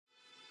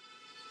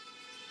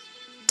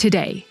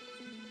Today,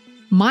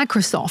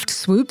 Microsoft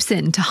swoops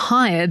in to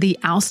hire the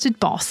ousted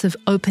boss of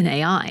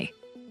OpenAI.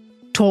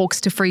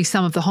 Talks to free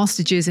some of the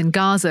hostages in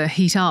Gaza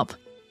heat up.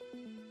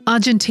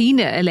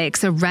 Argentina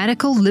elects a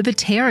radical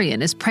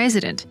libertarian as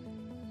president.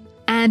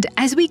 And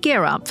as we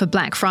gear up for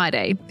Black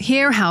Friday,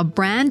 hear how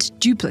brand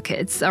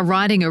duplicates are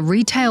riding a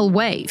retail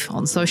wave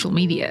on social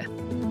media.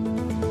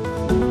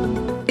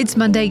 It's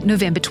Monday,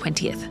 November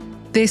 20th.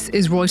 This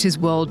is Reuters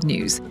World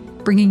News,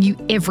 bringing you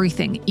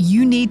everything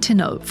you need to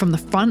know from the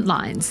front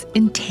lines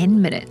in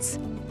 10 minutes,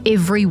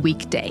 every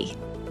weekday.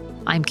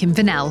 I'm Kim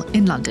Vanell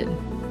in London.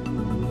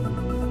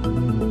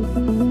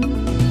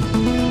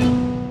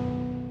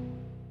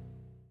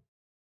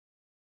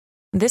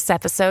 This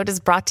episode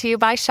is brought to you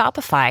by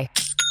Shopify.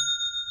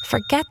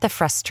 Forget the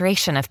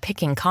frustration of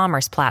picking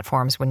commerce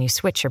platforms when you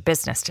switch your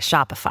business to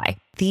Shopify,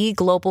 the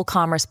global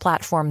commerce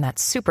platform that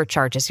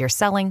supercharges your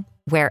selling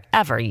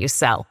wherever you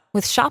sell.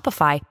 With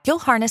Shopify, you'll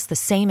harness the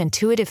same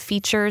intuitive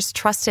features,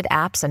 trusted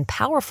apps, and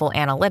powerful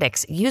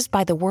analytics used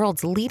by the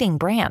world's leading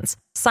brands.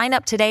 Sign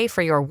up today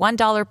for your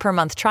 $1 per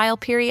month trial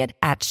period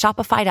at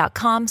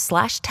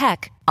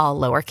shopify.com/tech, all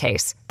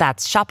lowercase.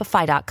 That's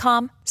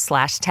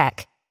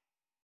shopify.com/tech.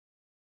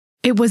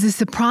 It was a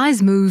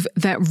surprise move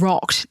that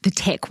rocked the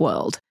tech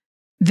world.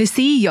 The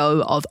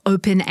CEO of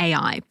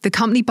OpenAI, the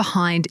company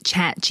behind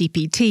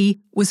ChatGPT,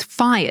 was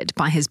fired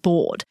by his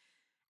board.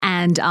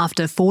 And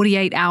after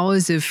 48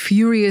 hours of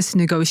furious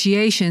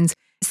negotiations,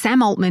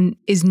 Sam Altman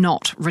is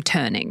not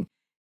returning.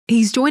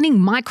 He's joining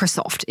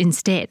Microsoft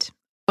instead,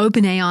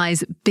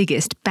 OpenAI's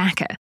biggest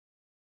backer.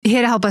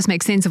 Here to help us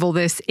make sense of all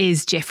this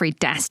is Jeffrey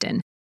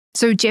Daston.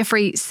 So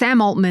Jeffrey,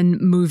 Sam Altman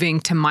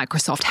moving to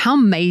Microsoft, how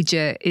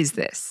major is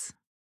this?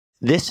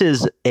 This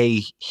is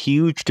a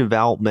huge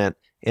development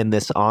in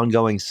this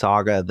ongoing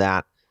saga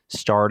that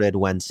started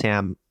when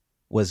Sam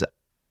was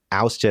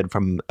ousted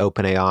from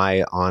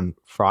OpenAI on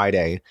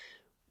Friday.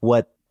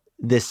 What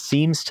this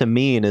seems to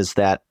mean is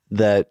that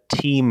the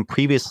team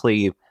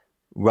previously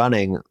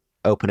running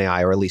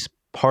OpenAI, or at least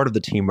part of the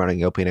team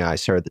running OpenAI,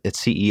 so its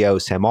CEO,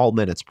 Sam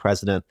Altman, its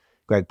president,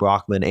 Greg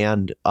Brockman,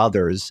 and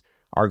others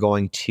are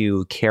going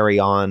to carry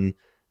on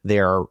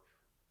their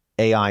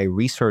AI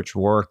research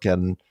work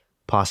and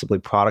possibly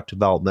product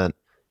development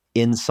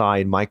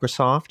inside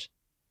Microsoft.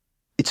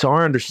 It's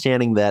our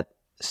understanding that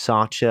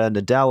Satya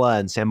Nadella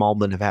and Sam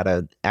Altman have had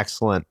an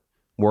excellent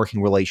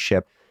working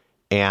relationship,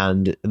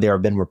 and there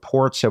have been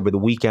reports over the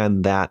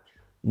weekend that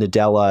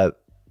Nadella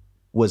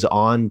was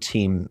on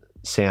Team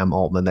Sam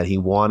Altman, that he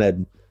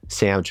wanted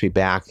Sam to be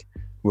back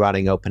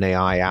running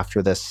OpenAI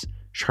after this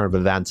turn of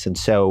events. And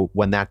so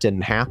when that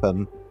didn't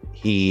happen,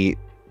 he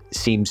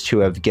seems to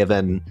have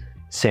given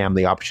Sam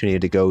the opportunity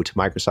to go to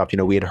Microsoft. You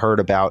know, we had heard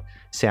about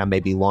Sam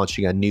maybe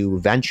launching a new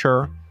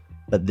venture,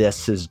 but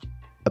this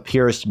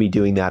appears to be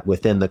doing that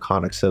within the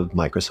context of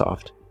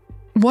Microsoft.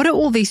 What do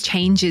all these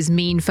changes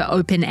mean for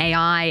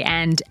OpenAI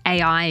and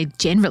AI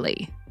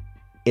generally?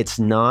 It's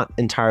not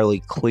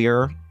entirely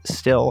clear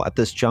still at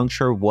this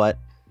juncture what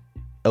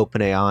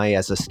OpenAI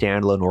as a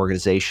standalone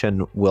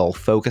organization will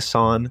focus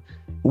on.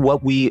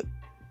 What we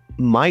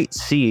might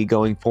see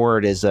going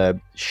forward is a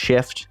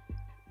shift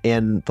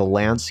in the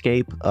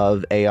landscape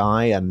of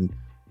AI and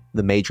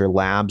the major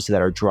labs that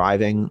are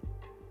driving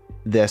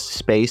this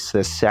space,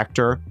 this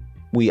sector.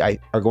 We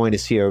are going to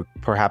see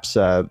perhaps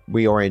a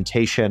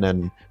reorientation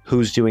and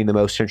who's doing the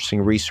most interesting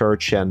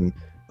research and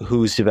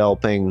who's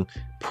developing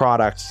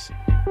products.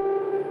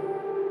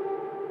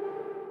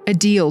 A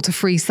deal to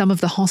free some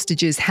of the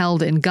hostages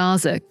held in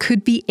Gaza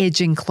could be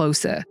edging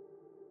closer.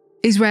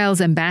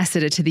 Israel's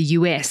ambassador to the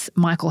US,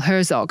 Michael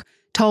Herzog,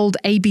 told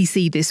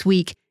ABC this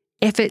week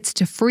efforts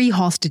to free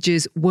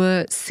hostages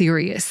were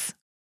serious.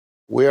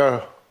 We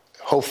are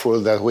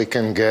hopeful that we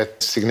can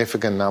get a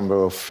significant number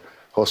of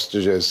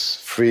hostages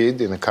freed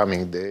in the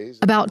coming days.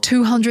 About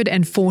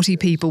 240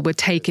 people were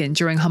taken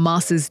during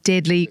Hamas's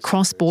deadly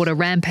cross-border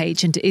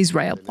rampage into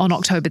Israel on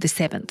October the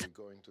 7th.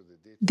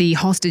 The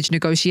hostage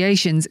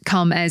negotiations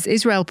come as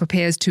Israel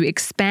prepares to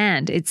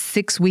expand its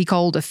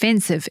 6-week-old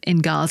offensive in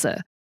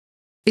Gaza.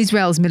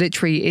 Israel's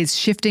military is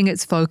shifting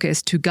its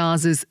focus to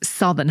Gaza's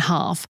southern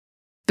half,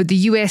 but the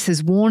US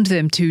has warned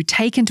them to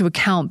take into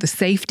account the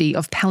safety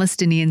of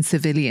Palestinian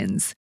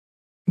civilians.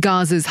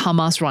 Gaza's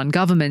Hamas-run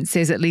government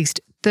says at least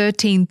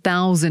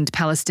 13,000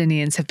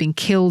 Palestinians have been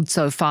killed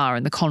so far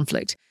in the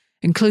conflict,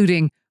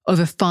 including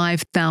over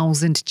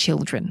 5,000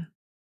 children.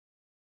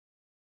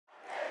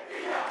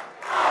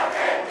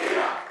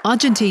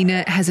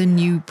 Argentina has a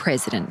new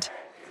president.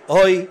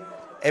 Hoy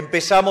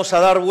empezamos a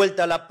dar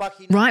vuelta la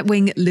página.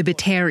 Right-wing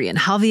libertarian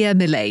Javier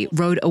Milei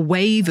rode a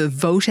wave of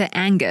voter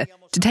anger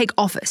to take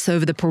office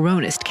over the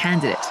Peronist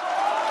candidate.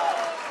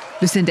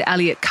 Lucinda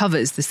Elliott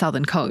covers the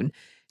Southern Cone.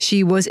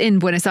 She was in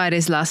Buenos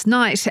Aires last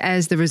night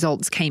as the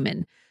results came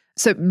in.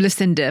 So,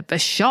 Lucinda, a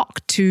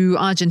shock to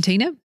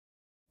Argentina?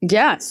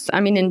 Yes. I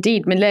mean,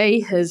 indeed,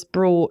 Milei has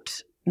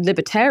brought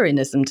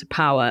libertarianism to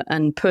power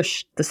and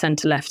pushed the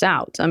centre-left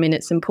out. I mean,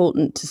 it's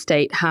important to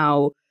state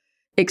how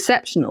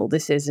exceptional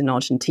this is in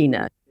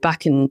Argentina.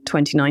 Back in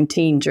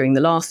 2019, during the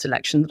last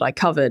election that I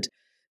covered,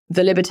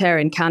 The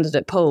Libertarian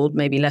candidate polled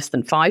maybe less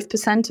than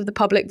 5% of the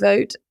public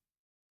vote.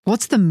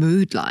 What's the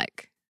mood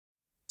like?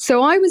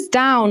 So I was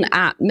down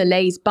at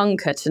Milei's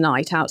bunker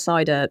tonight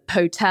outside a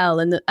hotel,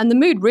 and the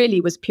mood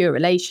really was pure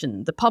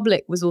elation. The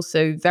public was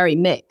also very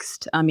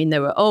mixed. I mean, they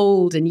were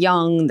old and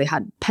young. They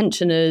had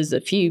pensioners,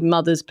 a few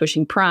mothers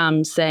pushing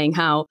prams, saying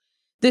how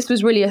this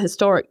was really a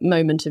historic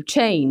moment of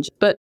change.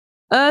 But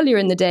earlier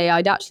in the day,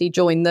 I'd actually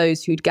joined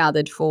those who'd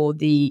gathered for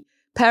the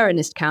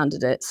Peronist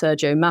candidate,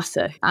 Sergio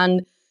Massa.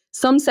 And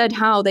some said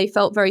how they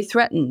felt very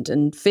threatened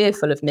and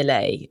fearful of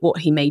Milei, what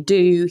he may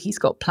do. He's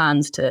got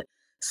plans to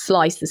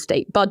slice the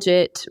state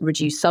budget,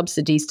 reduce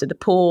subsidies to the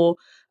poor.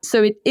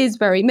 So it is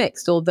very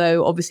mixed,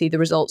 although obviously the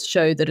results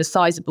show that a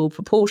sizable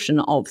proportion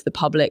of the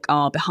public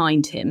are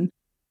behind him.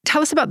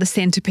 Tell us about the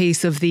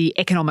centrepiece of the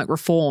economic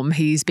reform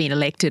he's been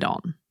elected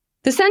on.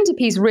 The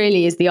centrepiece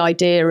really is the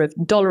idea of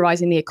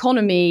dollarizing the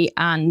economy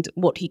and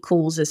what he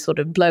calls as sort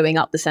of blowing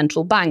up the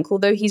central bank,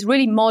 although he's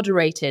really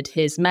moderated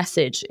his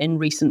message in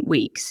recent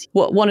weeks.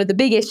 One of the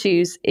big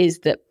issues is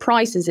that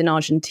prices in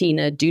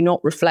Argentina do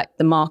not reflect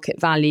the market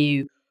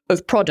value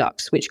of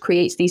products, which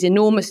creates these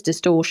enormous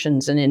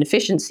distortions and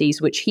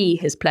inefficiencies, which he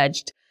has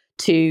pledged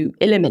to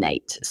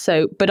eliminate.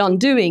 But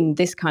undoing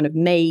this kind of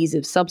maze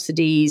of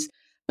subsidies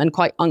and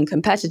quite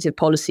uncompetitive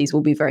policies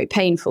will be very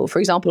painful. For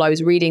example, I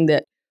was reading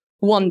that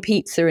one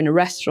pizza in a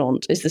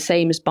restaurant is the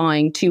same as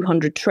buying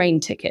 200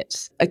 train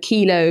tickets. A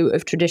kilo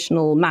of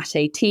traditional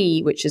mate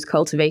tea, which is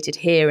cultivated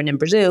here and in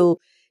Brazil,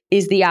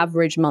 is the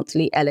average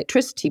monthly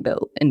electricity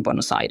bill in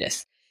Buenos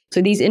Aires.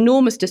 So these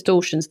enormous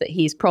distortions that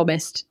he's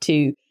promised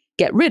to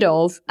get rid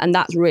of, and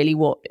that's really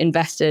what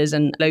investors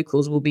and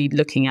locals will be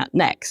looking at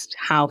next,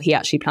 how he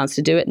actually plans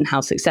to do it and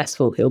how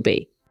successful he'll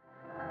be.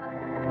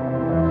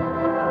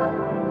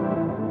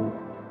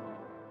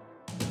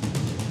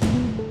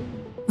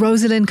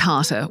 Rosalind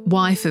Carter,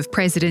 wife of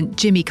President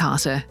Jimmy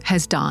Carter,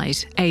 has died,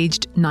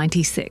 aged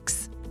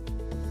 96.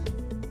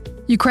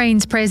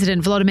 Ukraine's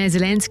President Volodymyr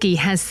Zelensky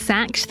has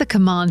sacked the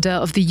commander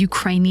of the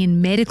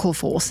Ukrainian medical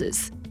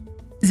forces.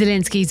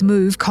 Zelensky's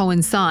move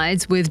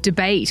coincides with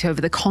debate over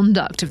the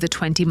conduct of the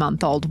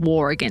 20-month-old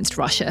war against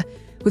Russia,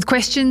 with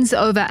questions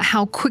over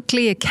how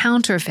quickly a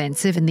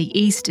counteroffensive in the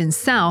east and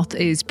south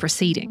is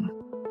proceeding.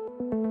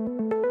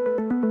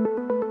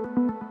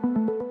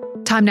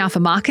 Time now for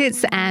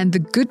markets, and the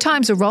good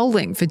times are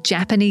rolling for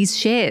Japanese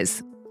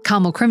shares.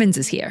 Carmel Crimmins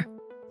is here.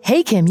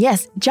 Hey Kim,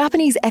 yes,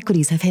 Japanese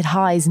equities have hit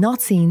highs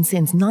not seen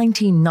since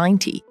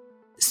 1990.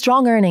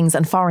 Strong earnings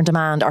and foreign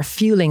demand are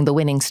fueling the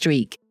winning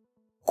streak.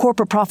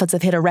 Corporate profits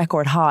have hit a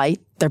record high.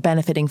 They're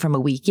benefiting from a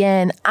weak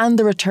yen and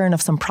the return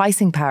of some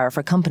pricing power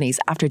for companies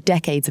after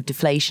decades of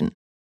deflation.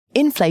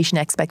 Inflation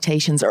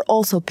expectations are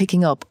also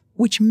picking up,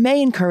 which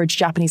may encourage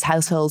Japanese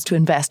households to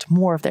invest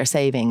more of their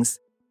savings.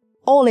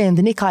 All in,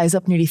 the Nikkei is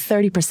up nearly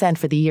 30%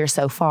 for the year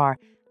so far,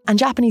 and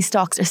Japanese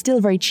stocks are still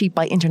very cheap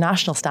by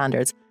international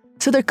standards,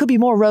 so there could be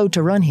more road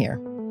to run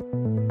here.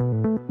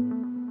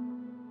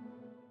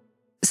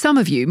 Some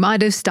of you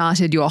might have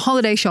started your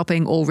holiday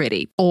shopping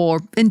already, or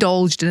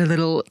indulged in a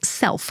little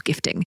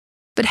self-gifting.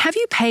 But have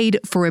you paid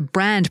for a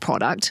brand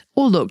product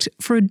or looked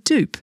for a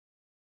dupe?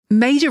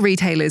 Major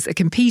retailers are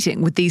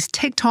competing with these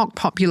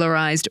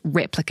TikTok-popularized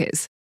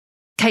replicas.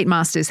 Kate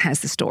Masters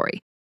has the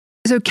story.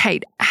 So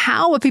Kate,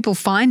 how are people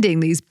finding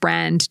these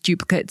brand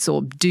duplicates,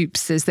 or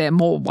dupes as they're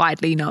more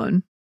widely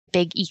known?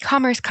 Big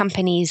e-commerce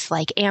companies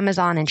like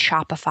Amazon and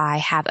Shopify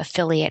have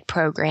affiliate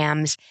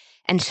programs.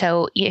 And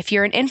so if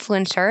you're an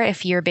influencer,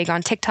 if you're big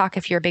on TikTok,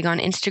 if you're big on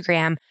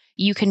Instagram,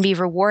 you can be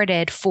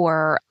rewarded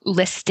for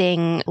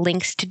listing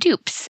links to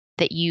dupes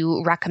that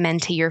you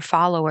recommend to your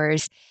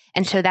followers.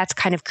 And so that's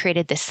kind of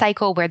created this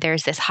cycle where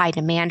there's this high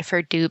demand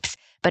for dupes,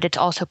 but it's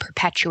also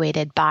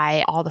perpetuated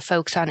by all the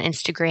folks on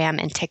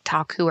Instagram and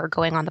TikTok who are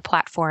going on the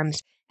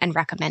platforms and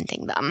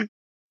recommending them.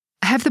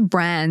 Have the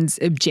brands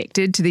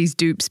objected to these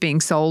dupes being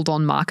sold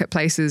on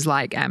marketplaces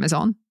like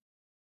Amazon?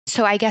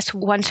 So I guess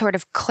one sort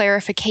of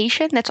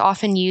clarification that's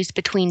often used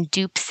between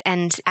dupes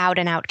and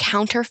out-and-out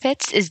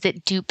counterfeits is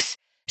that dupes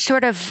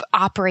sort of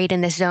operate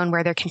in this zone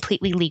where they're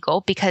completely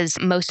legal because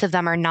most of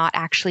them are not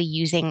actually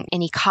using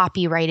any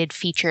copyrighted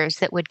features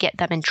that would get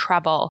them in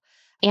trouble.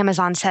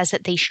 Amazon says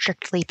that they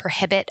strictly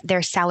prohibit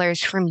their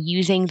sellers from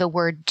using the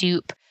word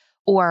dupe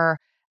or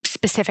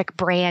specific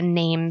brand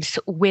names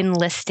when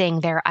listing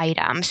their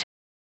items.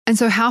 And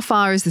so how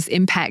far is this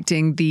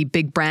impacting the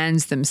big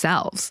brands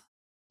themselves?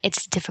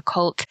 It's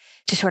difficult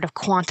to sort of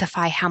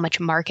quantify how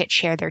much market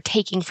share they're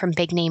taking from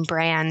big name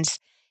brands.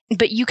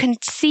 But you can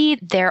see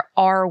there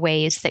are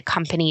ways that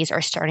companies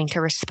are starting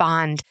to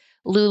respond.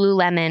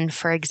 Lululemon,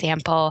 for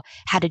example,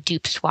 had a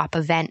dupe swap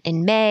event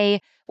in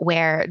May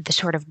where the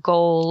sort of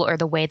goal or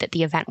the way that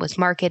the event was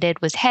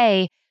marketed was,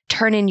 hey,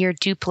 turn in your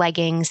dupe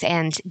leggings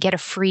and get a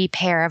free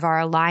pair of our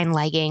Align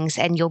leggings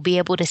and you'll be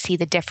able to see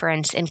the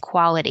difference in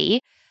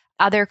quality.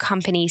 Other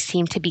companies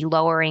seem to be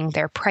lowering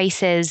their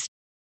prices.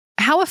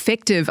 How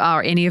effective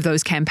are any of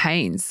those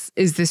campaigns?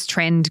 Is this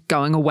trend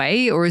going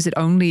away or is it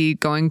only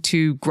going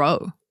to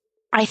grow?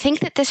 I think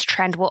that this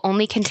trend will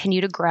only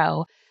continue to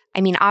grow.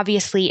 I mean,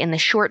 obviously, in the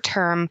short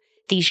term,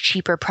 these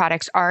cheaper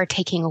products are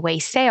taking away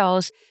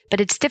sales,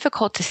 but it's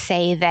difficult to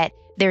say that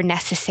they're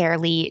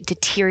necessarily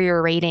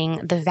deteriorating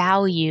the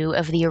value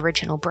of the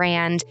original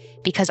brand,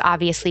 because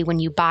obviously when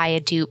you buy a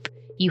dupe,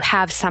 you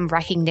have some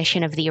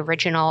recognition of the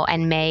original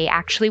and may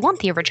actually want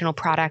the original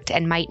product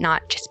and might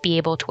not just be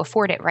able to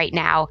afford it right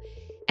now.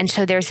 And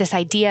so there's this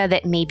idea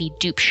that maybe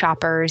dupe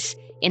shoppers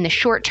in the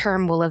short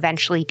term will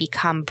eventually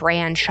become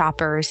brand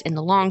shoppers in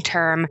the long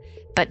term,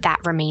 but that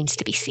remains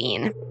to be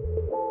seen.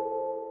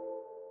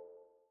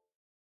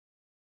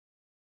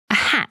 A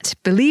hat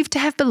believed to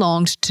have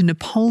belonged to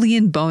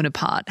Napoleon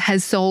Bonaparte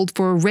has sold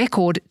for a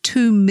record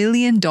 $2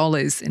 million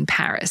in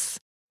Paris.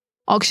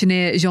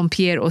 Auctioneer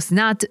Jean-Pierre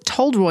Osnat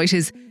told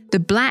Reuters the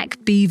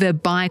black beaver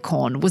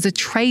bicorn was a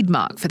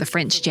trademark for the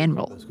French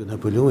general.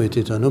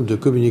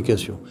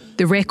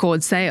 The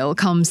record sale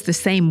comes the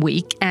same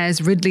week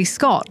as Ridley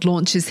Scott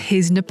launches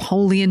his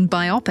Napoleon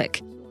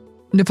biopic.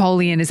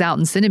 Napoleon is out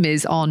in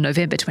cinemas on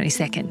November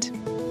 22nd.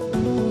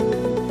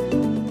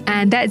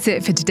 And that's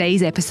it for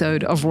today's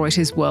episode of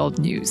Reuters World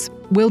News.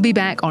 We'll be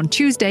back on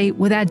Tuesday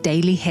with our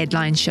daily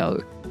headline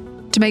show.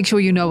 To make sure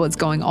you know what's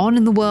going on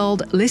in the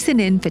world, listen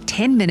in for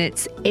 10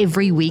 minutes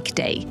every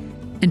weekday.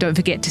 And don't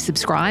forget to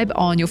subscribe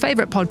on your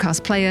favourite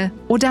podcast player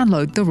or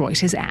download the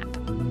Reuters app.